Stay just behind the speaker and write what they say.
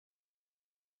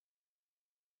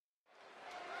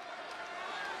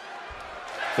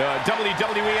The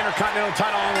WWE Intercontinental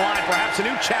title on the line. Perhaps a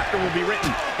new chapter will be written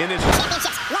in this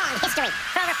championship's long history.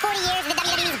 For over 40 years, the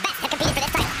WWE's best have competed for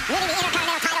this title. Winning the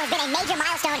Intercontinental title has been a major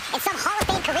milestone in some Hall of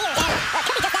Fame careers. And it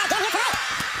could be just that again here tonight.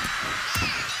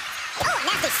 Oh, a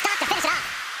nasty stop to finish it off.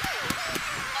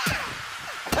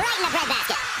 Right in the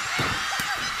breadbasket.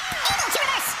 Eagle to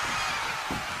reverse.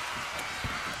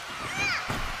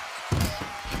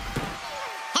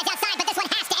 Heads outside, but this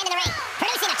one has to end in the ring.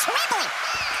 Producing a trampling.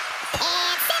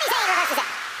 And Sami Zayn reverses it.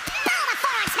 Boom, a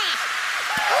forearm smash.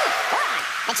 Ooh, forearm.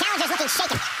 The challenger's looking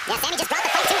shaken. Yeah, Sami just brought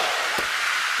the fight to him.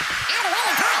 Out of the way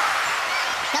in time.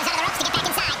 Goes under the ropes to get back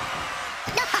inside.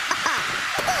 No.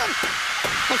 Boom.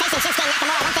 When facing Shinsuke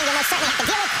Nakamura, one thing you'll most certainly have to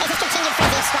deal with is his continued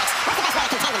frenzy of strikes. What's the best way to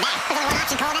contend with that? There's only one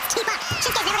option, Cole, that's keep up.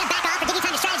 Shinsuke's never going to back off or give you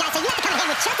time to strategize, so you have to come in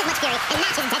with just as much fury and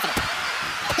match his intensity.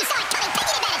 He saw it coming,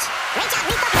 taking advantage. Great job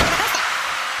refocusing the first step.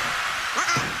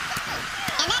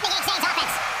 And that negates Zayn's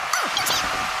offense. Oh, new champ.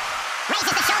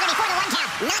 Raises the shoulder before the 1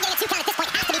 count. Not getting a 2 count at this point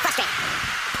has to be frustrating.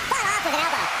 Follow off with an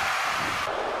elbow.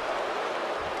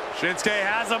 Shinsuke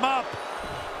has him up.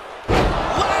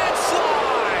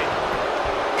 Landslide!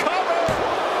 Cover!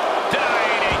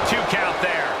 Denied a 2 count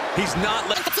there. He's not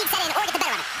And fatigue set in or get the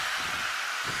better of it.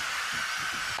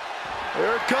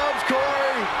 Here it comes,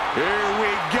 Corey. Here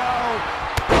we go.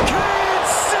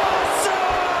 Kinshasa!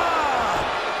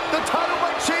 The title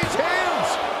might change hands.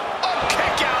 Oh,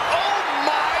 kick out. Oh,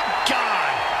 my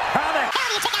God. How the How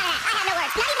do you kick out of that? I have no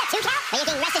words. Not even a 2 count? But you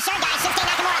can rest assured, guys, Shinsuke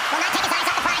Nakamura will not take his eyes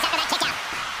off the prize after that kick out.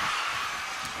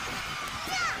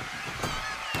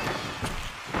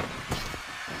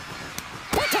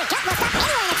 Boot to the gut will stop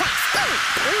anyone in the tracks.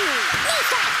 Ooh. Knee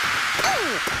strike.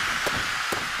 Ooh.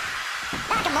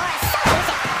 Nakamura so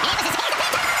elusive. And it was his hands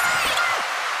up in the top.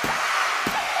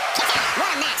 Kick out. What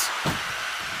a match.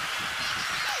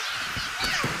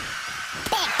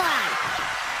 Big forearm.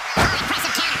 Oh,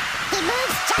 impressive counter. He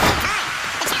moves just in time.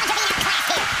 The challenger being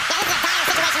outclassed here. Yeah, this is a dire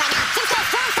situation right now. Shinsuke's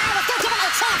strong style will still give him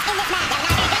a chance in this match. Yeah,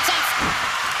 not a very good chance.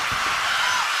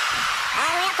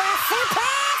 All the way up for a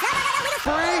suplex. No, we don't.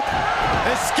 free?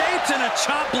 Escapes and a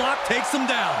chop block takes him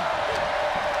down.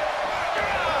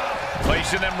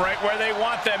 Placing them right where they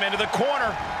want them, into the corner.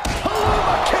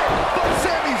 A kick by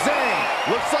Sami Zayn.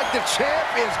 Looks like the champ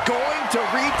is going to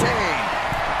retain.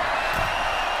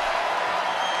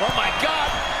 Oh, my God.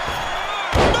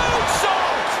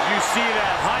 Moonsault! You see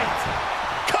that height.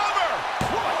 Cover!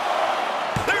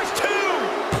 There's 2!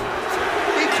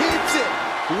 He keeps it.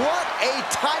 What a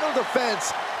title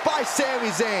defense by Sami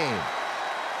Zayn.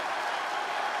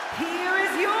 Here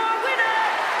is your winner,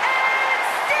 and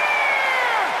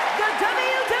still the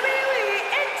WWE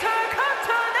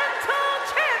Intercontinental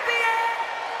Champion,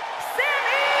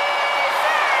 Sami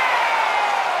Zayn!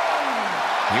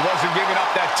 He wasn't giving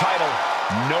up that title.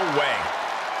 No way.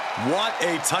 What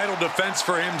a title defense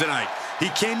for him tonight. He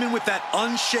came in with that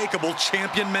unshakable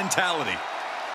champion mentality.